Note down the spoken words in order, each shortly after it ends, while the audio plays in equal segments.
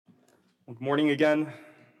Good morning again,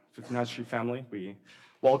 59th Street family. We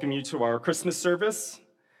welcome you to our Christmas service.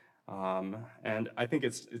 And I think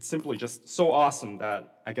it's simply just so awesome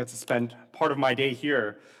that I get to spend part of my day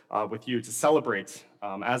here with you to celebrate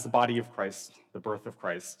as the body of Christ, the birth of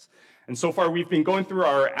Christ. And so far, we've been going through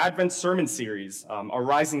our Advent sermon series, our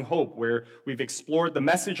Rising Hope, where we've explored the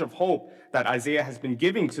message of hope that Isaiah has been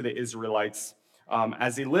giving to the Israelites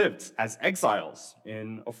as they lived as exiles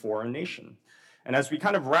in a foreign nation. And as we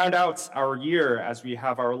kind of round out our year, as we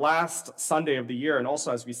have our last Sunday of the year, and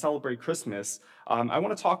also as we celebrate Christmas, I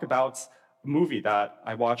want to talk about a movie that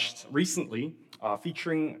I watched recently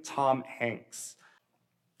featuring Tom Hanks.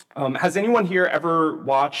 Has anyone here ever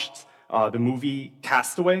watched the movie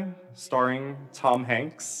Castaway, starring Tom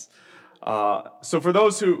Hanks? So for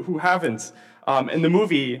those who haven't, in the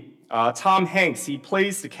movie, Tom Hanks, he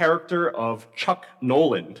plays the character of Chuck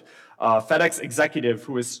Noland, FedEx executive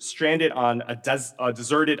who is stranded on a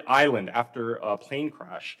deserted island after a plane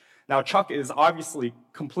crash. Now, Chuck is obviously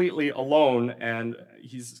completely alone, and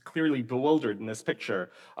he's clearly bewildered in this picture,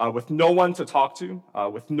 with no one to talk to,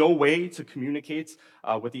 with no way to communicate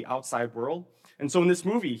with the outside world. And so in this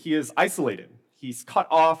movie, he is isolated. He's cut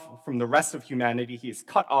off from the rest of humanity. He is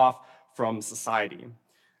cut off from society.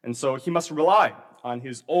 And so he must rely on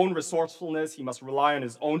his own resourcefulness. He must rely on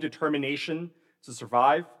his own determination to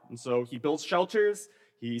survive. And so he builds shelters,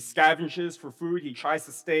 he scavenges for food, he tries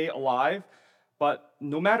to stay alive. But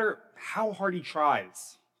no matter how hard he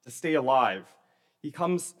tries to stay alive, he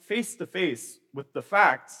comes face to face with the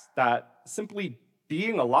fact that simply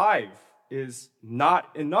being alive is not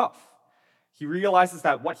enough. He realizes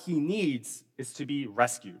that what he needs is to be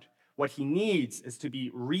rescued. What he needs is to be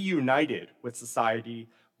reunited with society,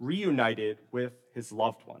 reunited with his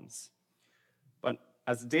loved ones. But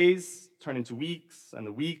as the days turn into weeks and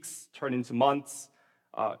the weeks turn into months,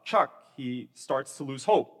 Chuck, he starts to lose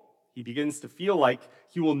hope. He begins to feel like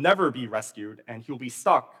he will never be rescued and he'll be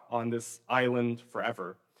stuck on this island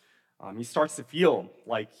forever. He starts to feel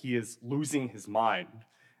like he is losing his mind.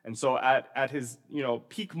 And so at his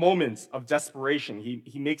peak moments of desperation,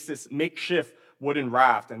 he makes this makeshift wooden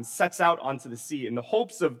raft and sets out onto the sea in the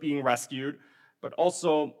hopes of being rescued, but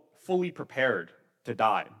also fully prepared to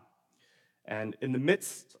die. And in the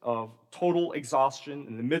midst of total exhaustion,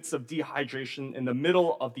 in the midst of dehydration, in the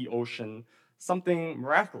middle of the ocean, something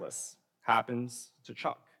miraculous happens to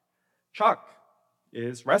Chuck. Chuck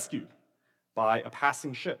is rescued by a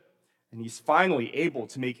passing ship, and he's finally able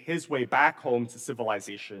to make his way back home to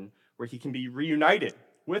civilization, where he can be reunited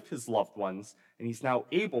with his loved ones, and he's now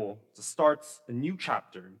able to start a new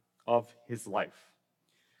chapter of his life.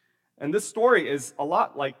 And this story is a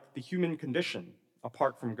lot like the human condition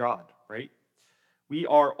apart from God, right? We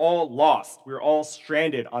are all lost. We're all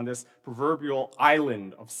stranded on this proverbial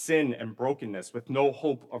island of sin and brokenness with no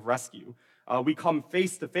hope of rescue. We come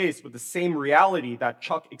face to face with the same reality that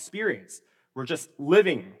Chuck experienced. We're just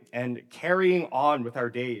living and carrying on with our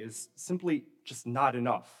day is simply just not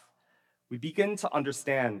enough. We begin to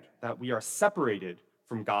understand that we are separated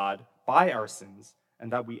from God by our sins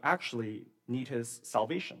and that we actually need his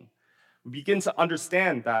salvation. We begin to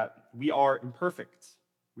understand that we are imperfect,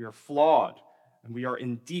 we are flawed, and we are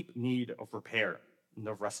in deep need of repair and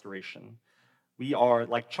of restoration. We are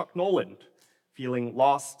like Chuck Noland, feeling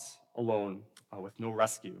lost, alone, with no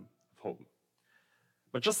rescue of hope.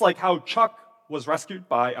 But just like how Chuck was rescued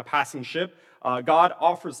by a passing ship, God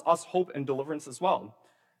offers us hope and deliverance as well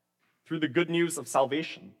through the good news of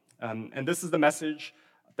salvation. And this is the message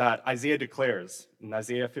that Isaiah declares in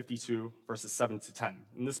Isaiah 52, verses 7 to 10.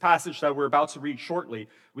 In this passage that we're about to read shortly,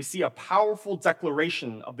 we see a powerful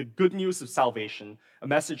declaration of the good news of salvation, a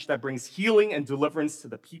message that brings healing and deliverance to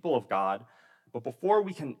the people of God. But before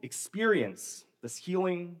we can experience this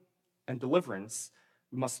healing and deliverance,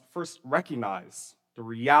 we must first recognize the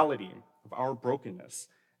reality of our brokenness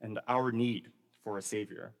and our need for a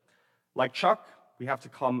Savior. Like Chuck, we have to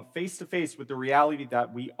come face to face with the reality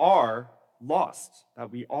that we are lost, that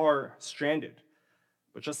we are stranded.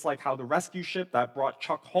 But just like how the rescue ship that brought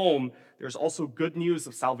Chuck home, there's also good news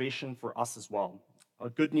of salvation for us as well, a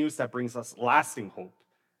good news that brings us lasting hope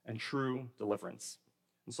and true deliverance.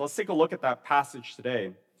 And so let's take a look at that passage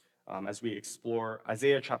today as we explore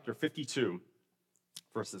Isaiah chapter 52,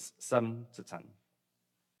 verses 7 to 10.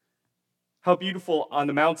 How beautiful on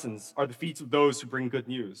the mountains are the feet of those who bring good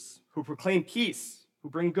news, who proclaim peace, who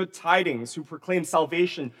bring good tidings, who proclaim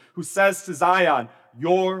salvation, who says to Zion,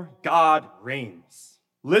 your God reigns.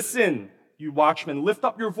 Listen, you watchmen, lift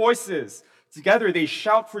up your voices. Together they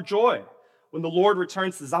shout for joy. When the Lord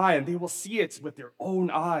returns to Zion, they will see it with their own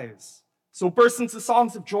eyes. So burst into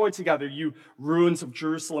songs of joy together, you ruins of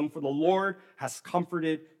Jerusalem, for the Lord has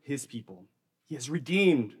comforted his people. He has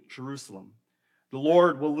redeemed Jerusalem. The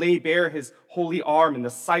Lord will lay bare his holy arm in the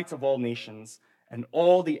sight of all nations, and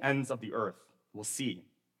all the ends of the earth will see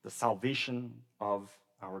the salvation of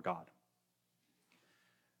our God.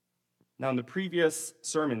 Now, in the previous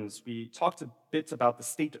sermons, we talked a bit about the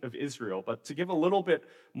state of Israel, but to give a little bit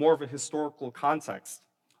more of a historical context,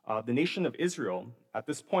 the nation of Israel at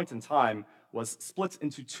this point in time was split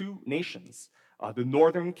into two nations, the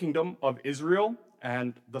northern kingdom of Israel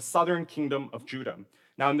and the southern kingdom of Judah.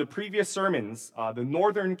 Now, in the previous sermons, the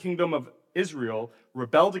northern kingdom of Israel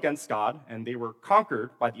rebelled against God, and they were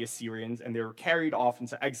conquered by the Assyrians, and they were carried off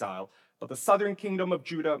into exile. But the southern kingdom of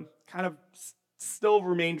Judah kind of still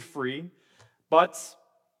remained free, but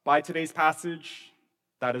by today's passage,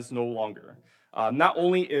 that is no longer. Not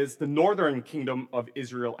only is the northern kingdom of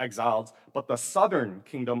Israel exiled, but the southern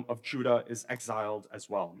kingdom of Judah is exiled as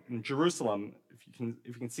well. In Jerusalem, if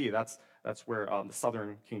you can see, that's where the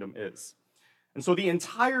southern kingdom is. And so the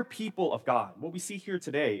entire people of God, what we see here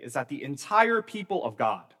today is that the entire people of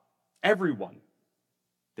God, everyone,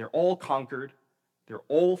 they're all conquered, they're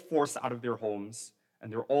all forced out of their homes, and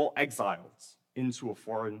they're all exiled into a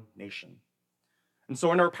foreign nation. And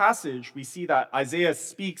so in our passage, we see that Isaiah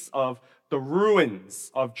speaks of the ruins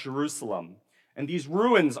of Jerusalem. And these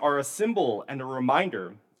ruins are a symbol and a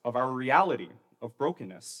reminder of our reality of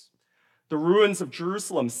brokenness. The ruins of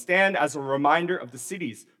Jerusalem stand as a reminder of the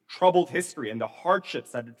city's troubled history and the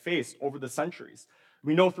hardships that it faced over the centuries.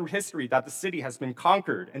 We know through history that the city has been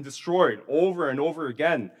conquered and destroyed over and over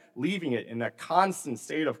again, leaving it in a constant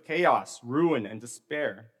state of chaos, ruin, and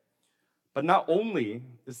despair. But not only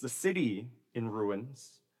is the city in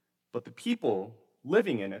ruins, but the people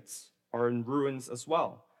living in it are in ruins as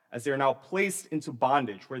well, as they are now placed into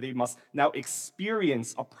bondage, where they must now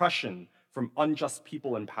experience oppression from unjust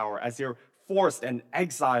people in power, as they're forced and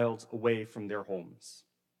exiled away from their homes.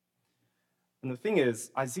 And the thing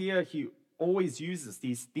is, Isaiah, he always uses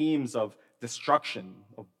these themes of destruction,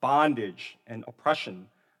 of bondage, and oppression,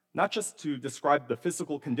 not just to describe the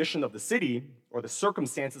physical condition of the city or the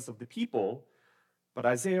circumstances of the people, but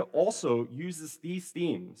Isaiah also uses these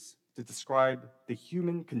themes to describe the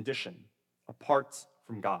human condition apart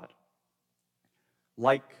from God.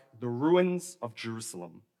 Like the ruins of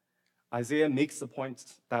Jerusalem, Isaiah makes the point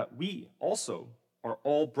that we also are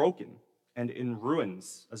all broken and in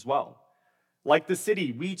ruins as well. Like the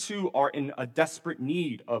city, we too are in a desperate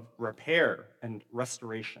need of repair and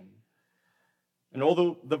restoration. And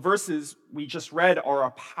although the verses we just read are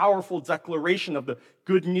a powerful declaration of the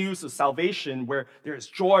good news of salvation, where there is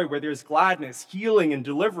joy, where there is gladness, healing, and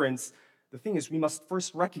deliverance, the thing is we must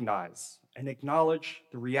first recognize and acknowledge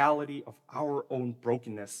the reality of our own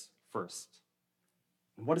brokenness first.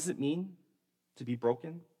 And what does it mean to be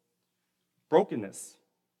broken? Brokenness,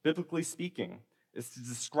 biblically speaking, is to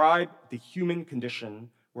describe the human condition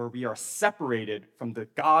where we are separated from the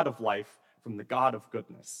God of life, from the God of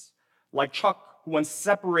goodness. Like Chuck, who once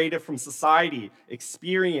separated from society,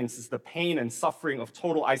 experiences the pain and suffering of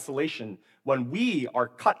total isolation. When we are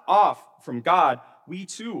cut off from God, we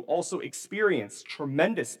too also experience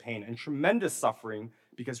tremendous pain and tremendous suffering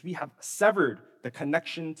because we have severed the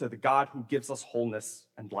connection to the God who gives us wholeness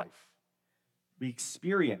and life. We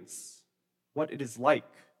experience what it is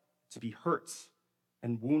like to be hurt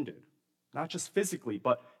and wounded, not just physically,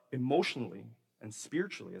 but emotionally and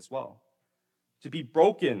spiritually as well. To be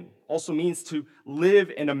broken also means to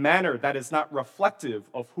live in a manner that is not reflective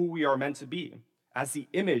of who we are meant to be, as the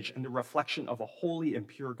image and the reflection of a holy and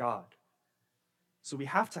pure God. So we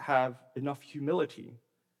have to have enough humility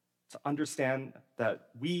to understand that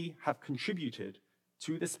we have contributed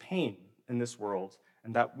to this pain in this world,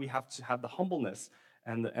 and that we have to have the humbleness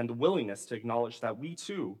and the willingness to acknowledge that we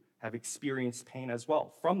too have experienced pain as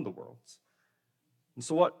well from the world. And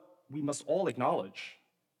so what we must all acknowledge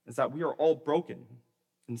is that we are all broken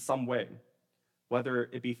in some way, whether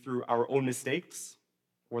it be through our own mistakes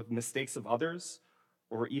or the mistakes of others,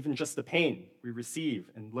 or even just the pain we receive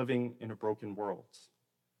in living in a broken world.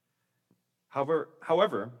 However,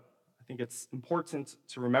 I think it's important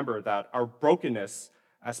to remember that our brokenness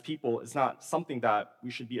as people is not something that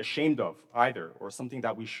we should be ashamed of either, or something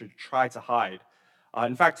that we should try to hide.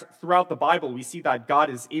 In fact, throughout the Bible, we see that God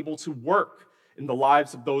is able to work in the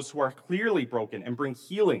lives of those who are clearly broken and bring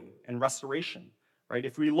healing and restoration, right?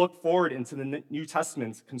 If we look forward into the New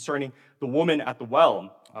Testament concerning the woman at the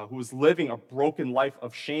well who was living a broken life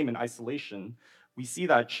of shame and isolation, we see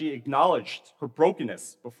that she acknowledged her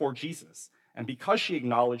brokenness before Jesus. And because she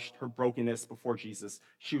acknowledged her brokenness before Jesus,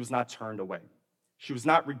 she was not turned away. She was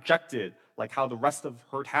not rejected like how the rest of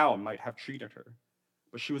her town might have treated her,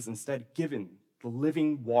 but she was instead given the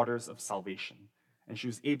living waters of salvation. and she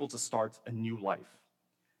was able to start a new life.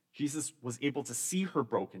 Jesus was able to see her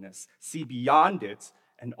brokenness, see beyond it,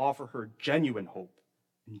 and offer her genuine hope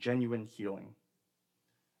and genuine healing.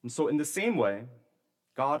 And so in the same way,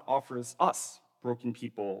 God offers us, broken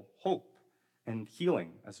people, hope and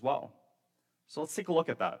healing as well. So let's take a look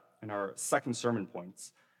at that in our second sermon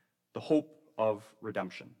points, the hope of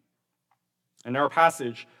redemption. In our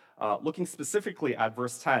passage, looking specifically at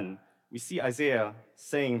verse 10, we see Isaiah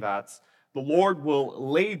saying that the Lord will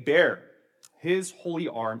lay bare his holy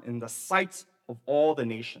arm in the sight of all the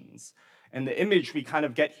nations. And the image we kind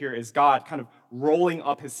of get here is God kind of rolling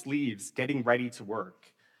up his sleeves, getting ready to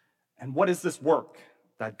work. And what is this work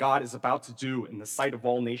that God is about to do in the sight of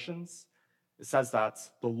all nations? It says that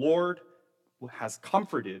the Lord has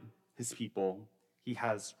comforted his people. He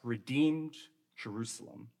has redeemed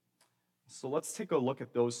Jerusalem. So let's take a look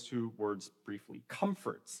at those two words briefly,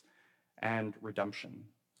 comfort and redemption.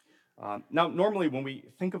 Now, normally when we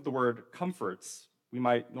think of the word comforts, we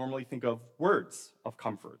might normally think of words of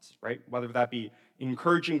comfort, right? Whether that be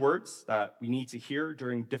encouraging words that we need to hear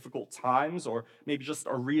during difficult times, or maybe just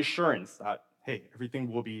a reassurance that, hey,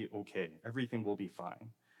 everything will be okay, everything will be fine.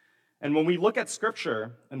 And when we look at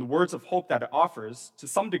Scripture and the words of hope that it offers, to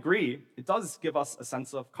some degree, it does give us a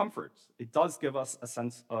sense of comfort. It does give us a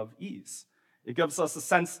sense of ease. It gives us a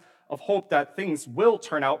sense of hope that things will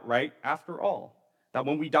turn out right after all. That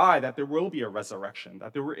when we die, that there will be a resurrection,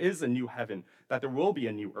 that there is a new heaven, that there will be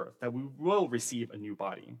a new earth, that we will receive a new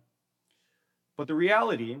body. But the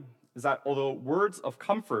reality is that although words of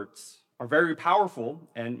comfort are very powerful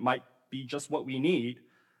and might be just what we need,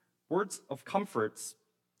 words of comfort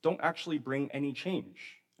don't actually bring any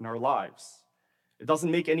change in our lives. It doesn't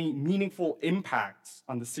make any meaningful impact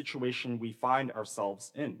on the situation we find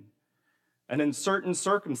ourselves in. And in certain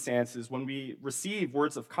circumstances, when we receive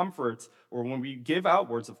words of comfort or when we give out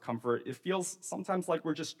words of comfort, it feels sometimes like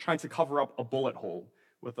we're just trying to cover up a bullet hole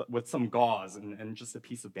with some gauze and just a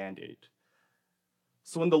piece of Band-Aid.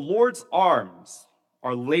 So when the Lord's arms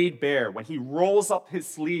are laid bare, when he rolls up his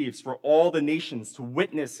sleeves for all the nations to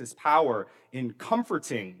witness his power in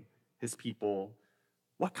comforting his people,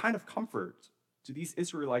 what kind of comfort do these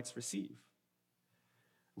Israelites receive?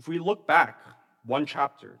 If we look back one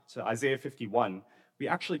chapter to Isaiah 51, we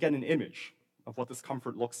actually get an image of what this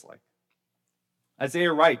comfort looks like.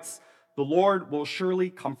 Isaiah writes, "The Lord will surely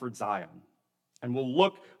comfort Zion and will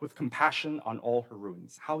look with compassion on all her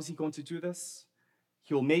ruins." How is he going to do this?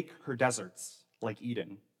 He'll make her deserts like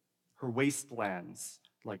Eden, her wastelands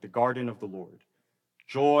like the garden of the Lord.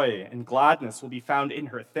 Joy and gladness will be found in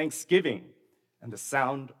her, thanksgiving and the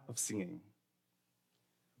sound of singing.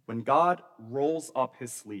 When God rolls up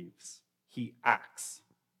his sleeves, he acts.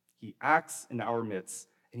 He acts in our midst,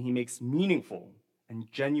 and he makes meaningful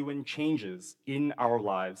and genuine changes in our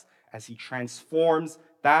lives as he transforms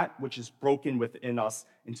that which is broken within us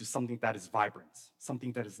into something that is vibrant,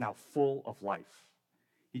 something that is now full of life.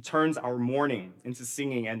 He turns our mourning into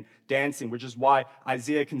singing and dancing, which is why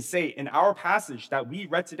Isaiah can say in our passage that we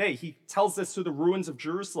read today, he tells this to the ruins of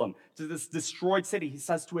Jerusalem, to this destroyed city. He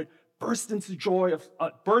says to it, burst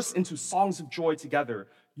into songs of joy together,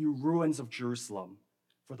 you ruins of Jerusalem,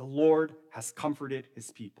 for the Lord has comforted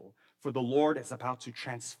his people. For the Lord is about to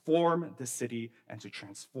transform the city and to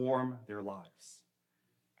transform their lives.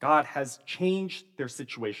 God has changed their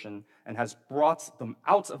situation and has brought them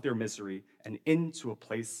out of their misery and into a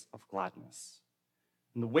place of gladness.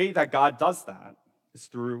 And the way that God does that is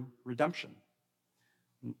through redemption.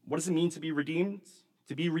 What does it mean to be redeemed?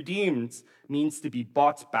 To be redeemed means to be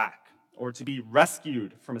bought back or to be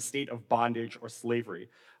rescued from a state of bondage or slavery.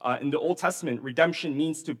 In the Old Testament, redemption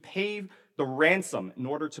means to pay the ransom in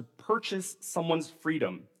order to purchase someone's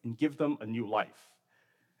freedom and give them a new life.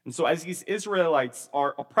 And so as these Israelites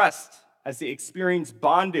are oppressed, as they experience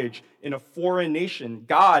bondage in a foreign nation,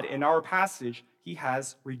 God, in our passage, he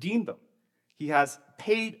has redeemed them. He has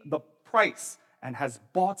paid the price and has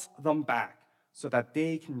bought them back so that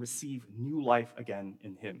they can receive new life again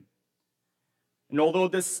in him. And although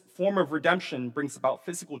this form of redemption brings about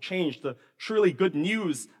physical change, the truly good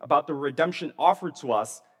news about the redemption offered to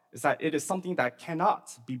us is that it is something that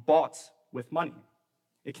cannot be bought with money.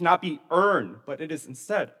 It cannot be earned, but it is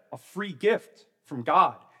instead a free gift from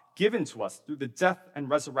God given to us through the death and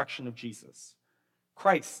resurrection of Jesus.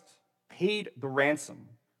 Christ paid the ransom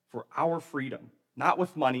for our freedom, not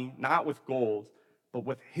with money, not with gold, but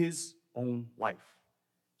with his own life.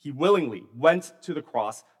 He willingly went to the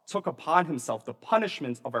cross, took upon himself the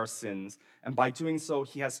punishment of our sins, and by doing so,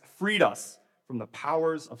 he has freed us from the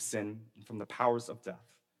powers of sin and from the powers of death.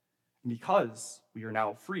 And because we are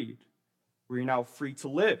now freed, we are now free to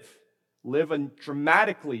live, live a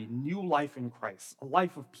dramatically new life in Christ, a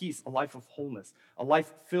life of peace, a life of wholeness, a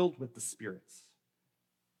life filled with the Spirit.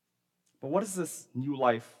 But what does this new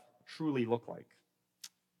life truly look like?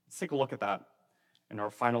 Let's take a look at that in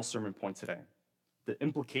our final sermon point today, the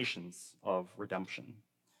implications of redemption.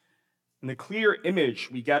 And the clear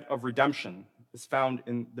image we get of redemption is found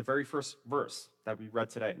in the very first verse that we read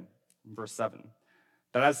today, in verse 7.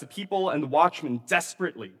 That as the people and the watchmen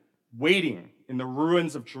desperately waiting in the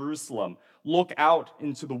ruins of Jerusalem look out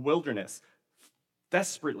into the wilderness,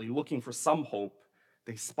 desperately looking for some hope,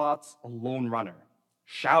 they spot a lone runner,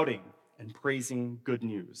 shouting and praising good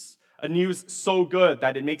news. A news so good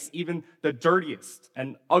that it makes even the dirtiest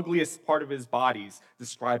and ugliest part of his bodies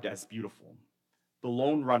described as beautiful. The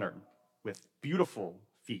lone runner with beautiful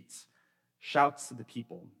feet shouts to the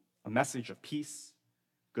people a message of peace,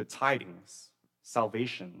 good tidings,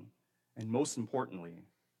 salvation, and most importantly,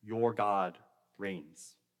 your God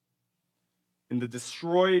reigns. In the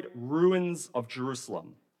destroyed ruins of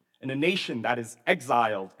Jerusalem, in a nation that is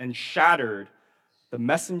exiled and shattered, the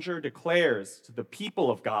messenger declares to the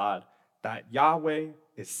people of God that Yahweh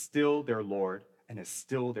is still their Lord and is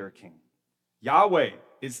still their King. Yahweh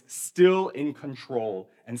is still in control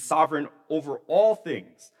and sovereign over all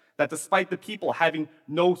things, that despite the people having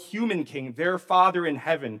no human king, their Father in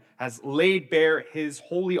heaven has laid bare his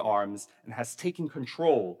holy arms and has taken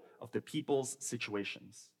control of the people's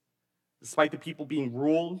situations. Despite the people being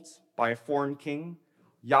ruled by a foreign king,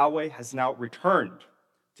 Yahweh has now returned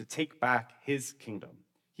to take back his kingdom.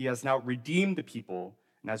 He has now redeemed the people,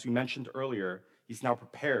 and as we mentioned earlier, he's now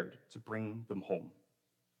prepared to bring them home.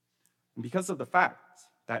 And because of the fact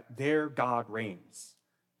that their God reigns,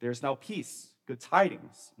 there's now peace, good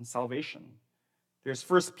tidings, and salvation. There's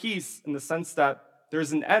first peace in the sense that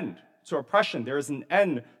there's an end to oppression, there is an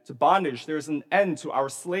end to bondage, there's an end to our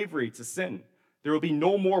slavery to sin. There will be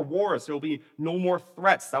no more wars, there will be no more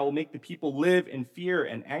threats that will make the people live in fear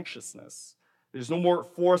and anxiousness. There's no more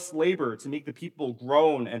forced labor to make the people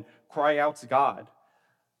groan and cry out to God.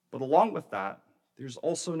 But along with that, there's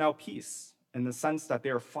also now peace in the sense that they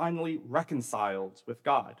are finally reconciled with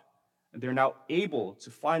God. And they're now able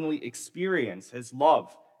to finally experience his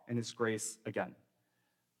love and his grace again.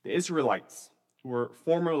 The Israelites, who were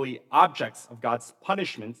formerly objects of God's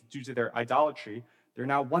punishment due to their idolatry, they're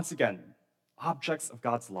now once again objects of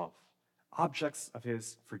God's love, objects of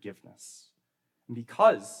his forgiveness. And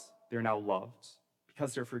because they're now loved,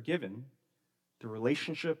 because they're forgiven, the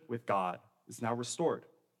relationship with God is now restored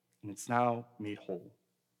and it's now made whole.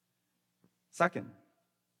 Second,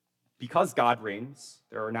 because God reigns,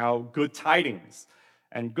 there are now good tidings.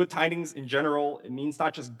 And good tidings in general, it means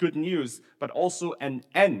not just good news, but also an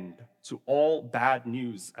end to all bad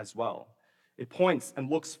news as well. It points and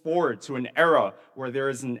looks forward to an era where there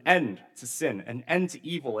is an end to sin, an end to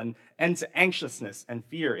evil, an end to anxiousness and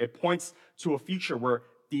fear. It points to a future where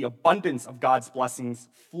the abundance of God's blessings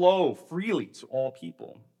flow freely to all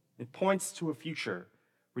people. It points to a future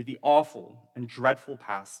where the awful and dreadful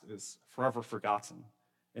past is forever forgotten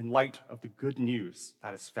in light of the good news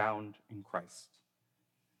that is found in Christ.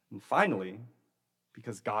 And finally,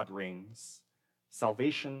 because God reigns,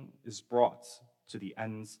 salvation is brought to the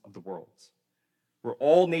ends of the world, where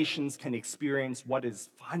all nations can experience what is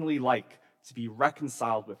finally like to be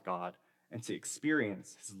reconciled with God and to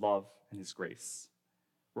experience his love and his grace,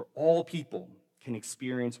 where all people can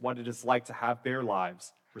experience what it is like to have their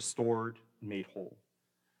lives restored and made whole.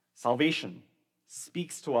 Salvation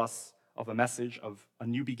speaks to us of a message of a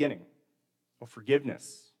new beginning, of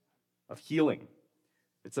forgiveness, of healing.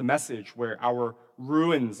 It's a message where our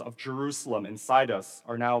ruins of Jerusalem inside us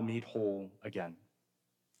are now made whole again.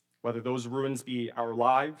 Whether those ruins be our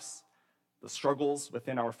lives, the struggles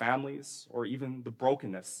within our families, or even the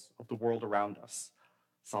brokenness of the world around us,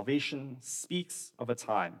 salvation speaks of a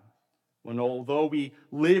time when, although we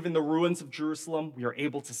live in the ruins of Jerusalem, we are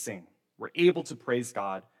able to sing. We're able to praise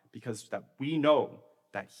God because that we know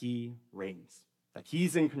that he reigns, that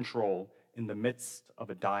he's in control in the midst of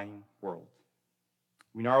a dying world.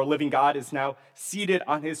 We know our living God is now seated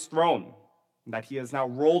on his throne, and that he has now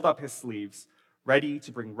rolled up his sleeves, ready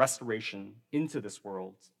to bring restoration into this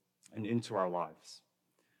world and into our lives.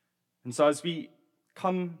 And so as we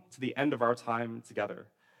come to the end of our time together,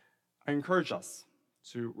 I encourage us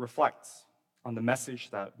to reflect on the message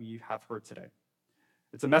that we have heard today.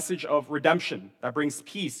 It's a message of redemption that brings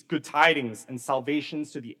peace, good tidings, and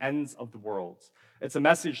salvations to the ends of the world. It's a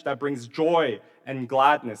message that brings joy and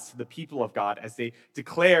gladness to the people of God as they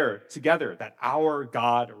declare together that our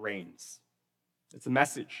God reigns. It's a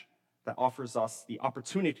message that offers us the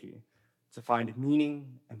opportunity to find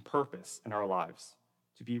meaning and purpose in our lives,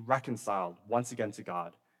 to be reconciled once again to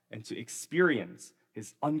God, and to experience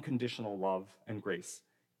his unconditional love and grace,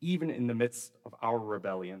 even in the midst of our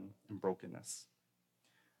rebellion and brokenness.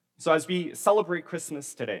 So as we celebrate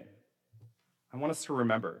Christmas today, I want us to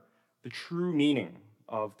remember the true meaning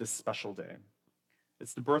of this special day.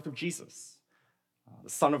 It's the birth of Jesus, the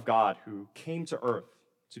Son of God who came to earth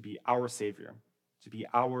to be our Savior, to be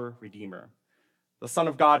our Redeemer, the Son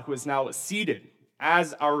of God who is now seated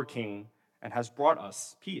as our King and has brought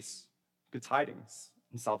us peace, good tidings,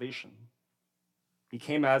 and salvation. He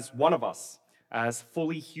came as one of us, as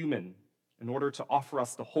fully human, in order to offer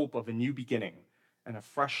us the hope of a new beginning and a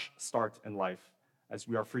fresh start in life as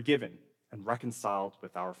we are forgiven and reconciled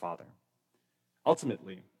with our Father.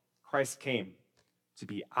 Ultimately, Christ came to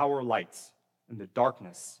be our light in the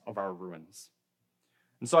darkness of our ruins.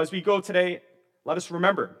 And so as we go today, let us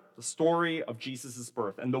remember the story of Jesus'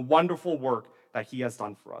 birth and the wonderful work that he has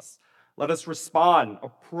done for us. Let us respond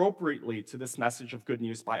appropriately to this message of good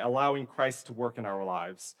news by allowing Christ to work in our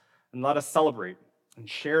lives. And let us celebrate and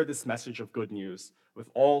share this message of good news with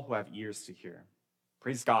all who have ears to hear.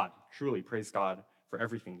 Praise God, truly praise God for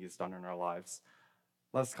everything he has done in our lives.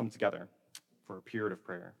 Let us come together for a period of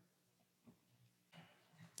prayer.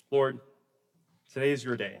 Lord, today is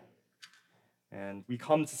your day, and we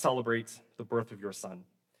come to celebrate the birth of your Son.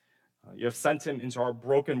 You have sent him into our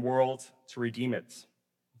broken world to redeem it,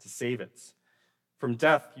 to save it. From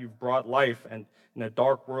death, you've brought life, and in a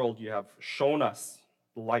dark world, you have shown us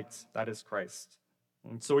the light that is Christ.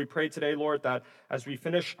 And so we pray today, Lord, that as we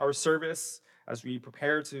finish our service, as we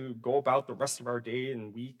prepare to go about the rest of our day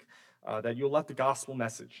and week, that you'll let the gospel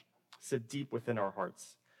message sit deep within our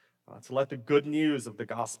hearts, to let the good news of the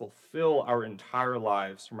gospel fill our entire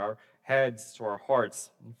lives, from our heads to our hearts,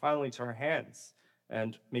 and finally to our hands.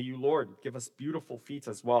 And may you, Lord, give us beautiful feet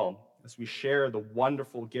as well, as we share the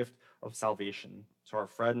wonderful gift of salvation to our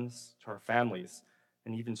friends, to our families,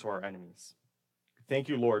 and even to our enemies. Thank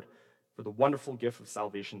you, Lord, for the wonderful gift of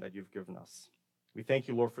salvation that you've given us. We thank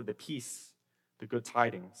you, Lord, for the peace, the good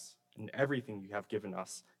tidings, and everything you have given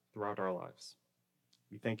us throughout our lives.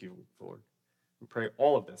 We thank you, Lord. We pray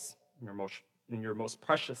all of this in your most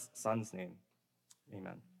precious Son's name.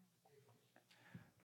 Amen.